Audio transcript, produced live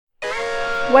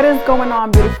What is going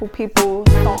on, beautiful people?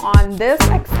 So on this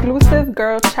exclusive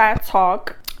girl chat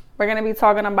talk, we're going to be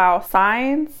talking about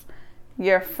signs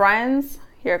your friends,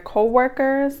 your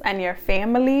co-workers, and your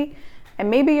family, and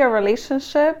maybe your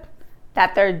relationship,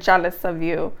 that they're jealous of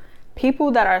you.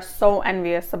 People that are so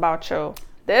envious about you.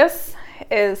 This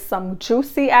is some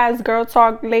juicy ass girl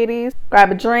talk, ladies. Grab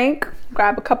a drink,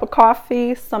 grab a cup of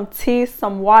coffee, some tea,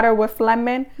 some water with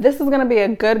lemon. This is going to be a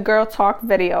good girl talk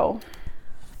video.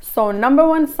 So number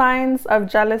one signs of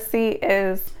jealousy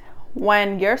is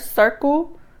when your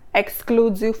circle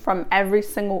excludes you from every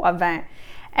single event.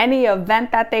 Any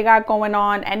event that they got going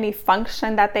on, any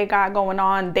function that they got going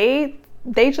on, they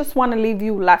just want to leave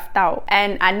you left out.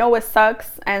 And I know it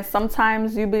sucks, and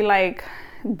sometimes you be like,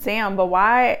 damn, but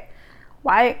why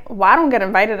I don't get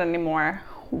invited anymore?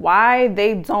 Why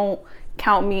they don't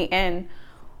count me in?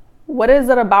 What is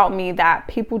it about me that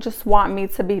people just want me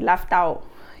to be left out?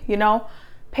 You know?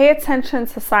 Pay attention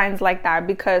to signs like that,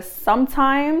 because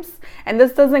sometimes, and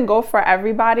this doesn't go for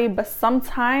everybody, but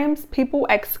sometimes people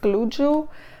exclude you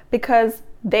because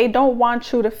they don't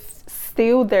want you to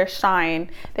steal their shine.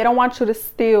 They don't want you to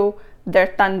steal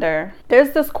their thunder.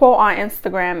 There's this quote on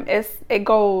Instagram. It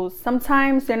goes,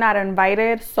 sometimes you're not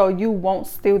invited, so you won't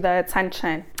steal the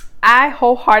attention. I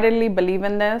wholeheartedly believe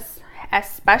in this.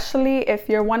 Especially if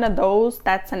you're one of those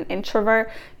that's an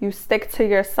introvert, you stick to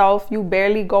yourself, you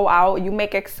barely go out, you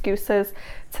make excuses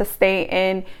to stay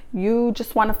in, you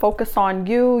just want to focus on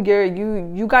you.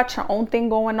 You got your own thing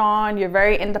going on, you're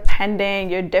very independent,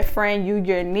 you're different, you're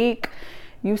unique,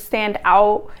 you stand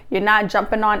out, you're not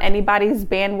jumping on anybody's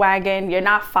bandwagon, you're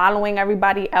not following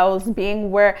everybody else,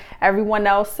 being where everyone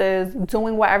else is,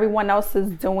 doing what everyone else is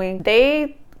doing.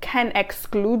 They can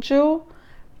exclude you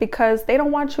because they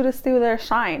don't want you to steal their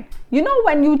shine. You know,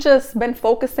 when you just been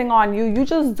focusing on you, you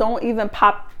just don't even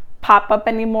pop up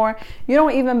anymore. You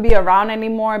don't even be around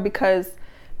anymore because,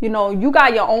 you know, you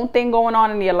got your own thing going on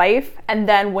in your life. And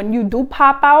then when you do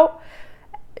pop out,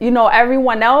 you know,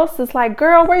 everyone else is like,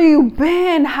 girl, where you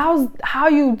been? How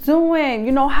you doing?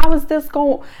 You know, how is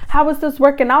this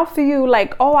working out for you?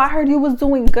 Like, oh, I heard you was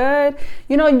doing good.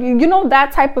 You know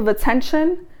that type of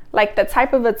attention. Like the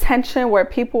type of attention where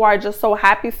people are just so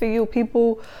happy for you.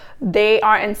 People, they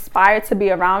are inspired to be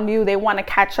around you. They want to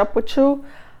catch up with you.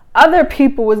 Other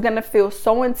people is going to feel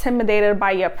so intimidated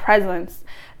by your presence.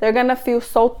 They're going to feel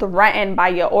so threatened by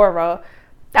your aura.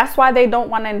 That's why they don't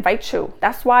want to invite you.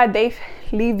 That's why they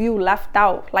leave you left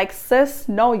out. Like, sis,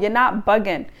 no, you're not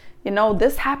bugging. You know,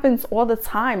 this happens all the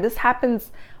time. This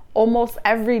happens almost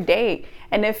every day.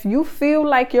 And if you feel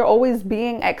like you're always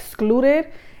being excluded,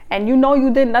 and you know you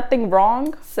did nothing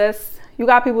wrong, sis, you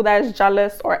got people that is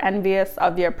jealous or envious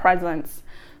of your presence.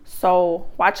 So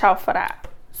watch out for that.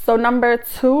 So number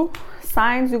two,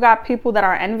 signs you got people that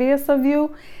are envious of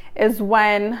you is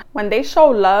when they show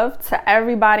love to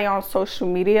everybody on social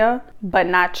media, but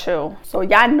not you. So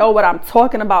y'all know what I'm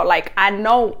talking about. Like, I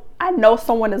know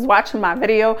someone is watching my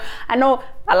video. I know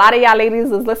a lot of y'all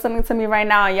ladies is listening to me right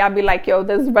now, and y'all be like, yo,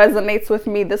 this resonates with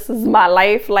me. This is my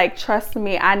life. Like, trust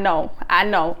me, I know.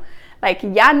 Like,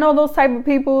 y'all know those type of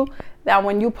people that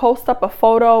when you post up a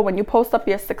photo, when you post up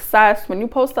your success, when you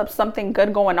post up something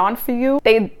good going on for you,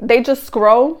 they just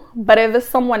scroll. But if it's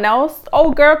someone else,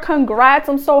 oh, girl, congrats.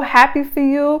 I'm so happy for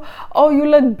you. Oh, you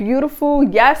look beautiful.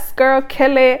 Yes, girl,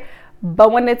 kill it.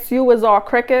 But when it's you, it's all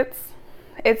crickets.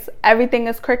 Everything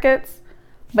is crickets.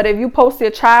 But if you post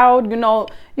your child, you know,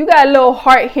 you got a little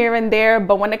heart here and there,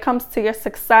 but when it comes to your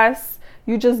success,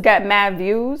 you just get mad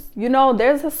views. You know,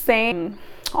 there's a saying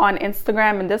on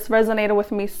Instagram, and this resonated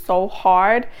with me so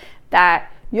hard,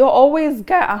 that you'll always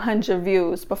get 100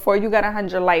 views before you get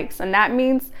 100 likes. And that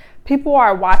means people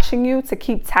are watching you to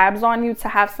keep tabs on you, to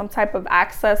have some type of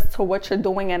access to what you're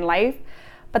doing in life,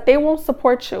 but they won't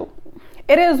support you.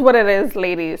 It is what it is,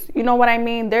 ladies. You know what I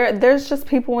mean? There's just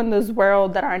people in this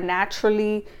world that are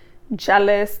naturally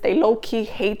jealous. They low-key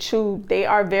hate you. They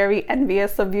are very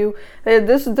envious of you.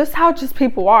 This how just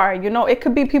people are. You know, it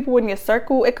could be people in your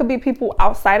circle. It could be people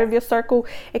outside of your circle.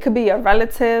 It could be your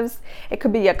relatives. It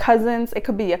could be your cousins. It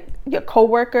could be your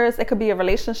co-workers. It could be a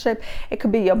relationship. It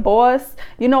could be your boss.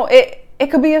 You know,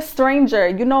 it could be a stranger.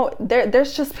 You know,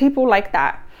 there's just people like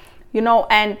that. You know,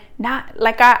 and not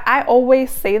like I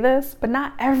always say this, but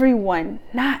not everyone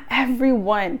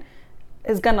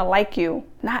is gonna like you.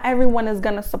 Not everyone is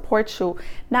gonna support you.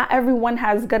 Not everyone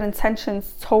has good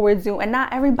intentions towards you, and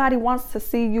not everybody wants to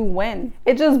see you win.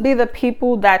 It just be the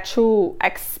people that you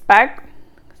expect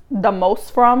the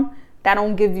most from that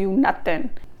don't give you nothing.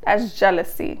 That's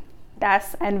jealousy.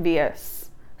 That's envious.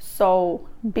 So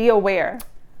be aware.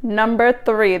 Number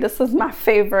 3, this is my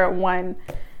favorite one.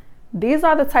 These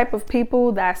are the type of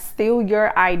people that steal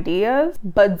your ideas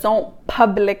but don't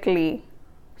publicly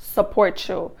support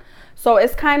you. So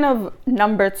it's kind of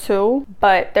number 2,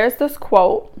 but there's this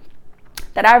quote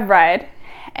that I've read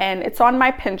and it's on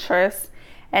my Pinterest,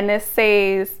 and it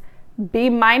says, be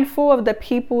mindful of the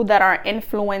people that are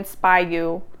influenced by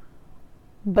you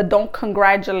but don't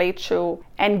congratulate you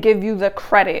and give you the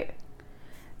credit.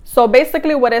 So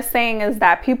basically what it's saying is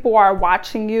that people are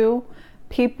watching you.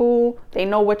 People, they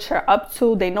know what you're up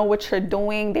to. They know what you're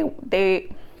doing. They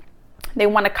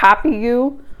want to copy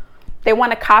you. They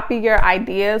want to copy your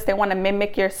ideas. They want to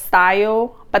mimic your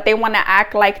style, but they want to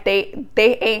act like they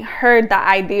ain't heard the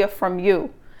idea from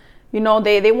you. You know,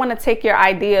 they want to take your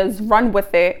ideas, run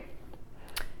with it,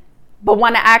 but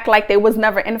want to act like they was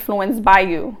never influenced by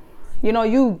you. You know,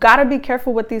 you gotta be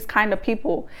careful with these kind of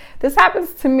people. This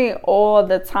happens to me all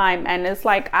the time, and it's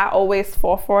like I always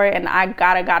fall for it, and I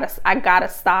gotta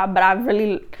stop. But I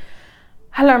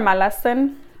learned my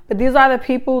lesson. But these are the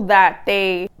people that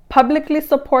they publicly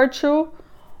support you,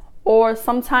 or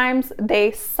sometimes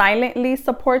they silently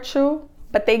support you,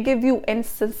 but they give you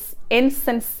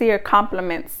insincere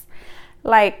compliments.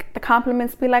 Like the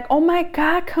compliments be like, "Oh my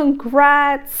God,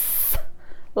 congrats!"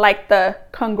 Like the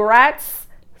congrats.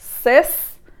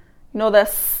 Sis, you know, the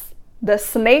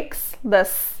snakes,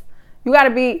 you gotta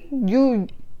be, you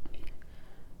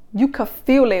could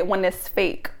feel it when it's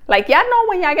fake. Like, y'all know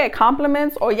when y'all get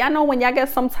compliments, or y'all know when y'all get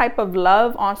some type of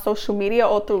love on social media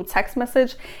or through text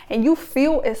message, and you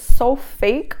feel it's so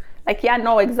fake. Like, y'all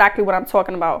know exactly what I'm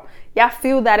talking about. Y'all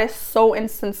feel that it's so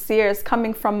insincere, it's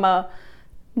coming from a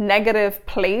negative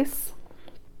place.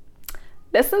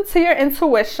 Listen to your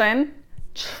intuition,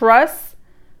 trust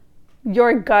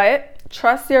your gut,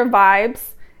 trust your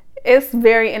vibes. It's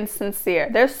very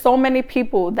insincere. There's so many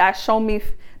people that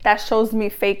shows me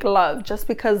fake love just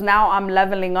because now I'm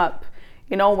leveling up.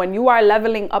 You know, when you are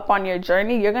leveling up on your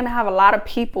journey, you're gonna have a lot of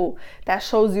people that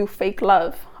shows you fake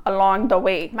love along the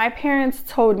way. My parents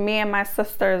told me and my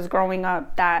sisters growing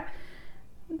up that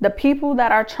the people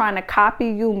that are trying to copy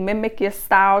you, mimic your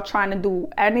style, trying to do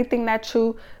anything that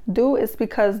you do is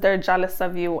because they're jealous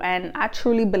of you. And I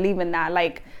truly believe in that.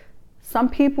 Like, some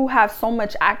people have so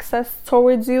much access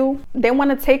towards you. They want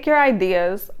to take your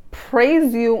ideas,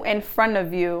 praise you in front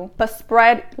of you, but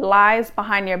spread lies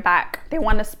behind your back. They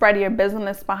want to spread your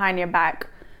business behind your back.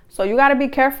 So you got to be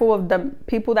careful of the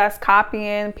people that's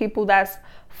copying, people that's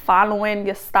following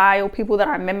your style, people that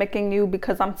are mimicking you,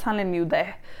 because I'm telling you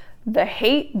that the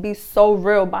hate be so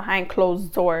real behind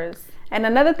closed doors. And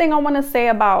another thing I want to say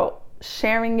about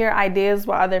sharing your ideas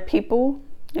with other people,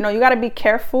 you know, you got to be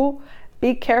careful.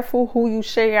 Be careful who you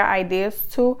share your ideas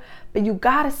to, but you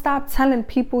gotta stop telling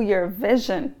people your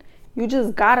vision. You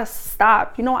just gotta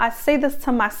stop. You know, I say this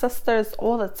to my sisters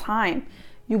all the time.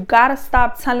 You gotta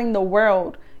stop telling the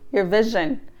world your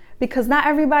vision, because not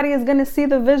everybody is gonna see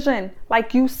the vision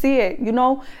like you see it. You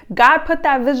know, God put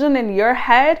that vision in your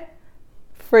head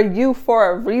for you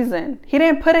for a reason. He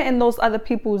didn't put it in those other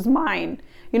people's mind.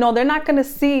 You know, they're not gonna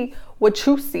see what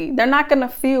you see. They're not gonna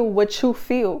feel what you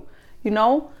feel, you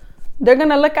know? They're going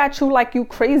to look at you like you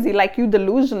crazy, like you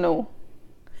delusional.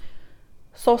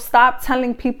 So stop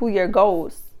telling people your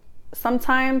goals.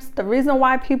 Sometimes the reason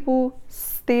why people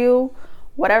steal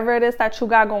whatever it is that you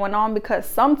got going on, because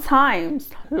sometimes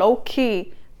low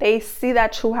key, they see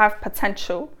that you have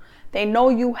potential. They know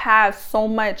you have so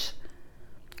much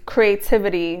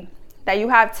creativity, that you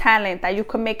have talent, that you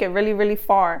can make it really, really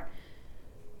far,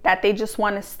 that they just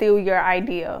want to steal your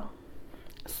idea.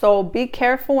 So be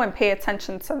careful and pay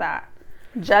attention to that.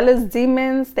 Jealous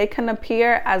demons, they can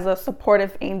appear as a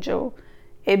supportive angel.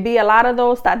 It be a lot of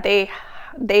those that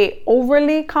they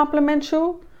overly compliment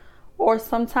you, or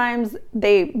sometimes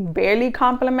they barely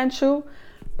compliment you,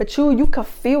 but you could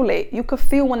feel it. You could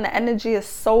feel when the energy is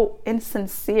so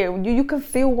insincere. You could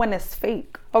feel when it's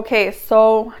fake. Okay,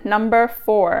 so number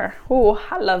 4. Ooh,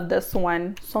 I love this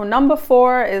one. So number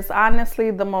 4 is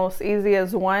honestly the most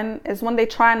easiest one. Is when they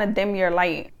trying to dim your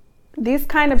light. These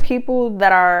kind of people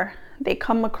they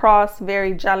come across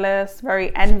very jealous,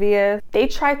 very envious. They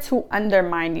try to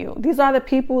undermine you. These are the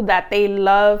people that they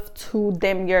love to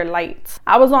dim your light.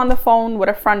 I was on the phone with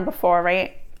a friend before,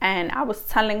 right? And I was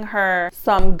telling her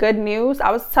some good news. I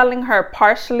was telling her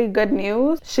partially good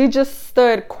news. She just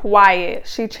stood quiet.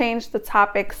 She changed the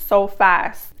topic so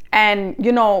fast. And,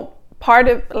 you know, part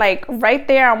of, like, right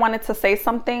there, I wanted to say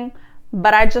something,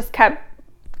 but I just kept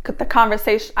the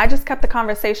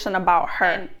conversation about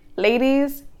her.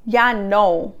 Ladies, y'all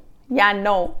know,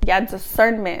 y'all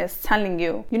discernment is telling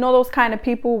you. You know those kind of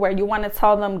people where you want to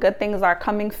tell them good things are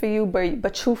coming for you,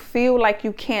 but you feel like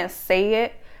you can't say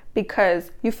it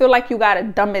because you feel like you gotta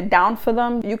dumb it down for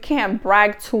them. You can't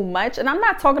brag too much. And I'm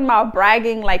not talking about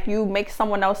bragging like you make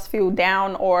someone else feel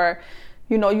down, or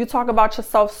you talk about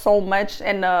yourself so much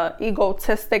in a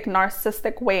egotistic,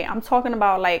 narcissistic way. I'm talking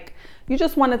about like you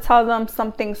just want to tell them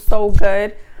something so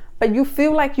good, but you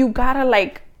feel like you gotta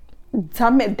like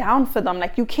dumb it down for them.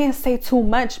 Like you can't say too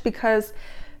much because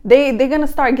they're gonna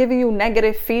start giving you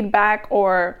negative feedback,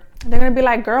 or they're gonna be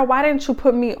like, girl, why didn't you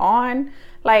put me on?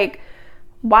 Like,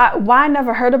 why I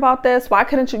never heard about this? Why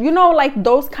couldn't you? Like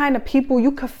those kind of people,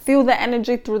 you could feel the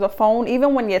energy through the phone.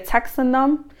 Even when you're texting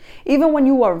them, even when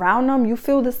you around them, you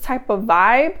feel this type of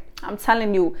vibe. I'm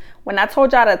telling you, when I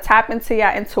told y'all to tap into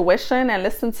your intuition and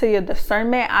listen to your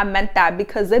discernment, I meant that,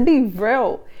 because it be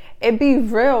real. It be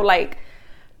real. Like,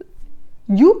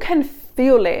 you can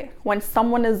feel it when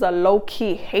someone is a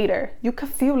low-key hater. You can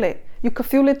feel it. You could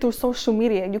feel it through social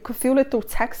media. You could feel it through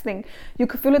texting. You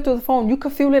could feel it through the phone. You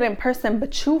could feel it in person,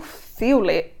 but you feel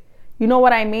it. You know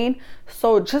what I mean?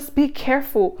 So just be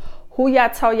careful who y'all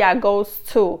tell y'all goes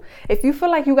to. If you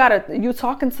feel like you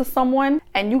talking to someone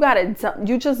and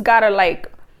you just gotta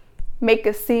like make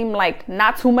it seem like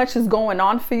not too much is going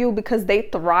on for you because they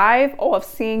thrive off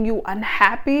seeing you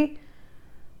unhappy,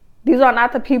 these are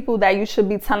not the people that you should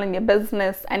be telling your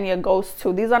business and your goals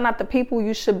to. These are not the people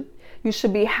you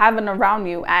should be having around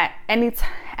you at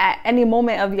any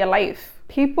moment of your life.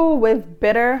 People with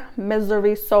bitter,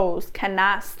 misery souls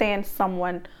cannot stand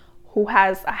someone who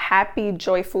has a happy,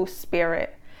 joyful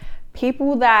spirit.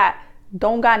 People that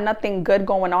don't got nothing good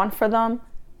going on for them,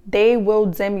 they will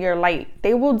dim your light.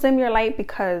 They will dim your light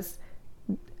because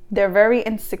they're very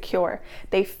insecure.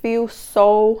 They feel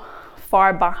so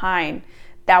far behind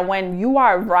that when you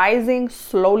are rising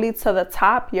slowly to the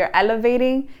top, you're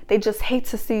elevating, they just hate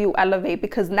to see you elevate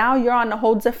because now you're on a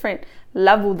whole different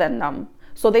level than them.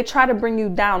 So they try to bring you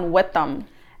down with them.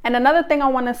 And another thing I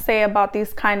want to say about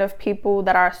these kind of people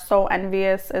that are so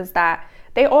envious is that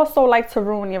they also like to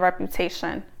ruin your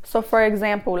reputation. So for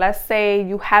example, let's say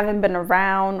you haven't been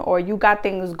around, or you got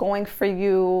things going for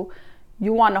you,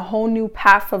 you on a whole new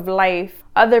path of life.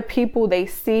 Other people, they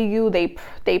see you,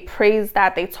 they praise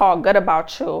that, they talk good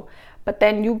about you. But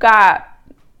then you got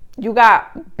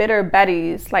bitter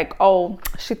Bettys, like, oh,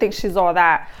 she thinks she's all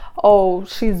that. Oh,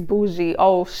 she's bougie.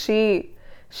 Oh, she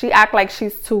act like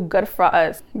she's too good for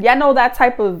us. Y'all know that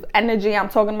type of energy I'm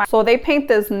talking about. So they paint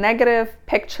this negative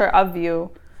picture of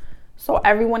you so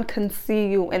everyone can see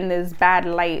you in this bad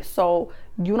light, so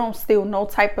you don't steal no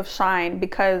type of shine.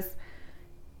 Because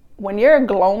when you're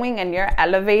glowing and you're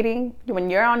elevating, when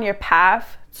you're on your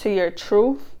path to your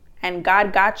truth, and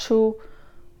God got you,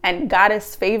 and God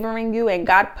is favoring you, and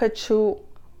God put you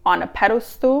on a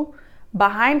pedestal,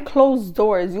 behind closed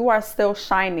doors, you are still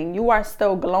shining. You are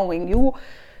still glowing.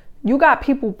 You got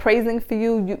people praising for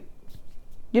you.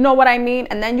 You know what I mean?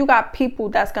 And then you got people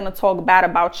that's going to talk bad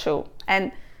about you.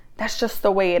 And that's just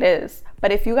the way it is.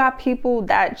 But if you got people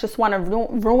that just want to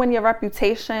ruin your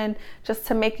reputation, just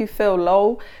to make you feel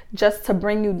low, just to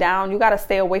bring you down, you got to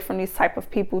stay away from these type of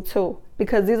people too.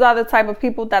 Because these are the type of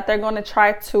people that they're going to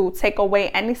try to take away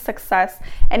any success,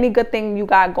 any good thing you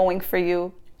got going for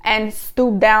you, and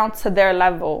stoop down to their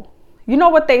level. You know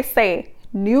what they say?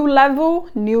 New level,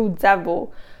 new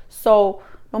devil. So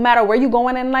no matter where you're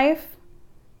going in life,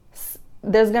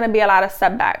 there's going to be a lot of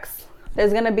setbacks.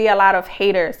 There's going to be a lot of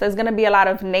haters. There's going to be a lot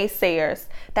of naysayers.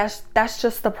 That's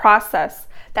just the process.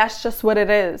 That's just what it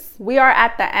is. We are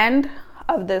at the end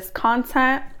of this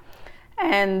content,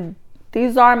 and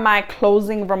these are my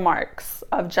closing remarks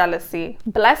of jealousy.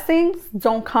 Blessings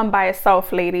don't come by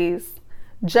itself, ladies.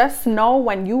 Just know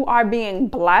when you are being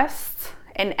blessed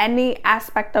in any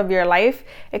aspect of your life,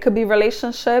 it could be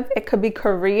relationship, it could be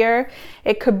career,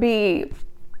 it could be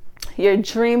your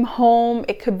dream home,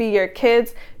 it could be your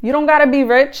kids. You don't gotta be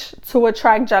rich to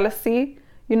attract jealousy.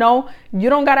 You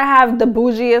don't gotta have the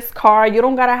bougiest car. You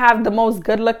don't gotta have the most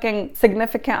good looking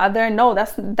significant other. No,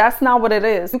 that's not what it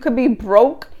is. You could be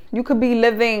broke. You could be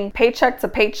living paycheck to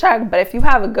paycheck, but if you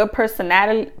have a good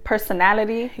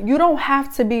personality, you don't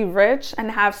have to be rich and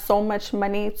have so much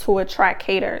money to attract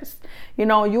haters.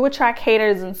 You attract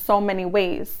haters in so many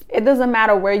ways. It doesn't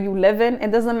matter where you live in.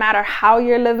 It doesn't matter how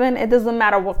you're living. It doesn't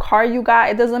matter what car you got.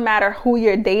 It doesn't matter who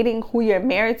you're dating, who you're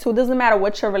married to. It doesn't matter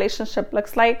what your relationship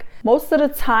looks like. Most of the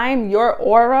time, your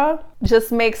aura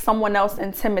just makes someone else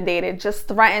intimidated, just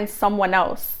threatens someone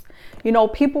else.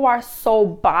 People are so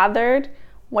bothered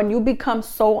when you become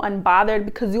so unbothered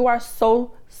because you are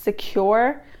so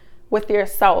secure with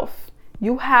yourself.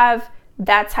 You have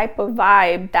that type of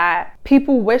vibe that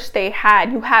people wish they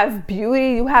had. You have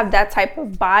beauty. You have that type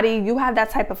of body. You have that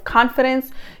type of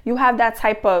confidence. You have that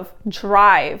type of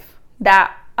drive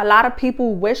that a lot of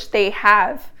people wish they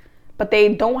have, but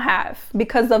they don't have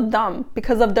because of them,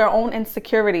 because of their own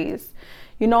insecurities.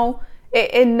 You know,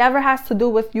 it never has to do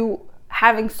with you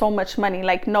having so much money.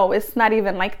 Like, no, it's not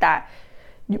even like that.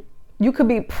 You could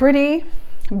be pretty,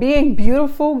 being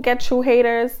beautiful, get you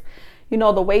haters. You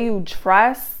know, the way you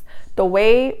dress,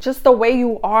 just the way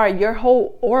you are, your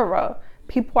whole aura.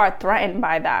 People are threatened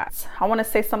by that. I want to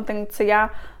say something to y'all,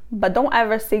 but don't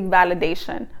ever seek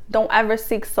validation. Don't ever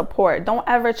seek support. Don't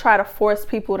ever try to force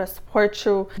people to support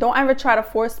you. Don't ever try to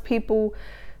force people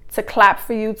to clap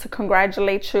for you, to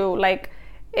congratulate you. Like,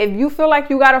 if you feel like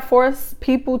you gotta force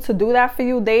people to do that for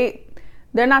you,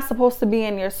 they're not supposed to be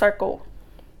in your circle.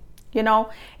 You know,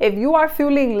 if you are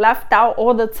feeling left out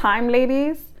all the time,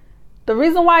 ladies, the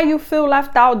reason why you feel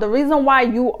left out, the reason why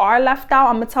you are left out,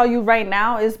 I'm gonna tell you right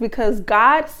now, is because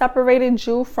God separated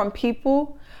you from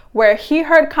people where he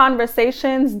heard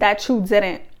conversations that you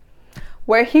didn't,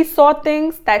 where he saw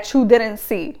things that you didn't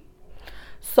see.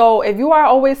 So if you are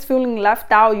always feeling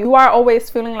left out, you are always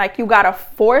feeling like you gotta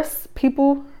force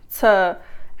people to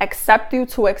accept you,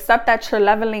 to accept that you're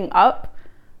leveling up,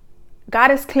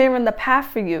 God is clearing the path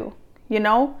for you. You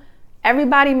know,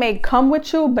 everybody may come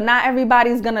with you, but not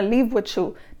everybody's gonna leave with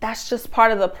you. That's just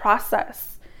part of the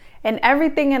process. And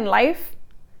everything in life,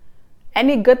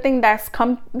 any good thing that's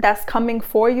coming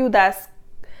for you,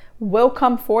 will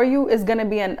come for you, is gonna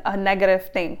be a negative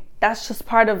thing. That's just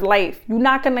part of life. You're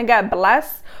not gonna get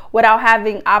blessed without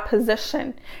having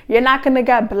opposition. You're not gonna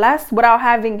get blessed without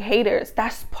having haters.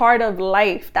 That's part of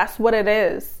life. That's what it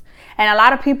is. And a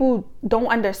lot of people don't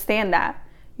understand that.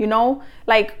 You know,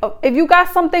 like, if you got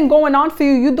something going on for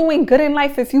you, you're doing good in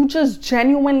life, if you just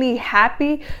genuinely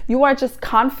happy, you are just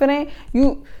confident,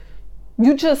 you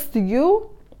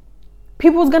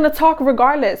people's gonna talk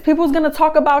regardless. People's gonna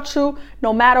talk about you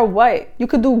no matter what. You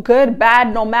could do good,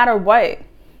 bad, no matter what.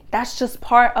 That's just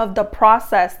part of the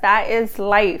process. That is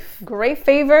life. Great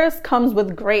favors comes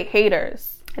with great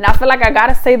haters. And I feel like I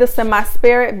gotta say this in my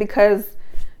spirit because,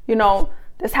 you know,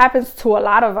 this happens to a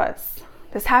lot of us.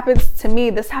 This happens to me.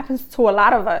 This happens to a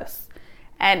lot of us.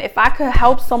 And if I could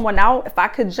help someone out, if I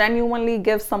could genuinely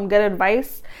give some good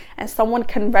advice and someone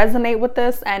can resonate with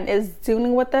this and is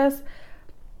dealing with this,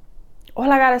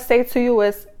 all I gotta say to you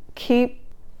is keep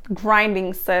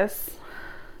grinding, sis.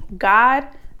 God,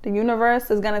 the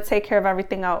universe, is gonna take care of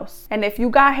everything else. And if you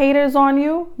got haters on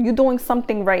you, you're doing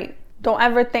something right. Don't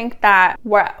ever think that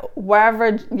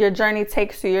wherever your journey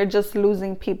takes you, you're just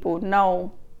losing people.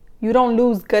 No, you don't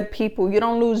lose good people. You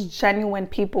don't lose genuine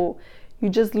people. You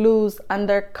just lose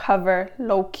undercover,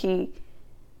 low-key,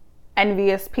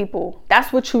 envious people.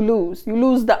 That's what you lose. You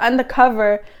lose the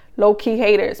undercover, low-key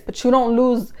haters, but you don't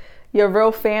lose your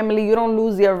real family. You don't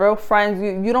lose your real friends.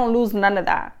 You don't lose none of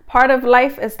that. Part of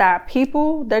life is that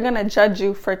people, they're going to judge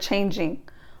you for changing,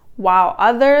 while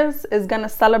others is going to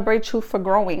celebrate you for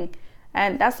growing.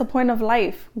 And that's the point of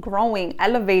life: growing,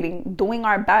 elevating, doing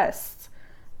our best,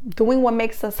 doing what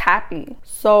makes us happy.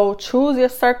 So choose your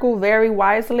circle very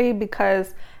wisely,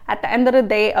 because at the end of the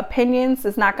day, opinions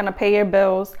is not going to pay your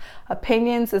bills.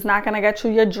 Opinions is not going to get you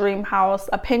your dream house.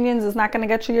 Opinions is not going to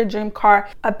get you your dream car.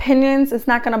 Opinions is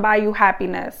not going to buy you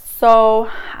happiness. So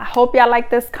I hope y'all like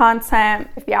this content.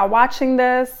 If y'all watching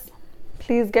this,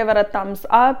 please give it a thumbs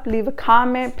up, leave a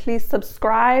comment, please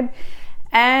subscribe.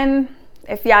 And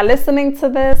if y'all listening to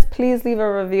this, please leave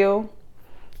a review.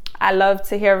 I love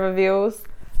to hear reviews.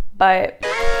 But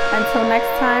until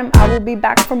next time, I will be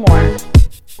back for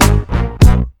more.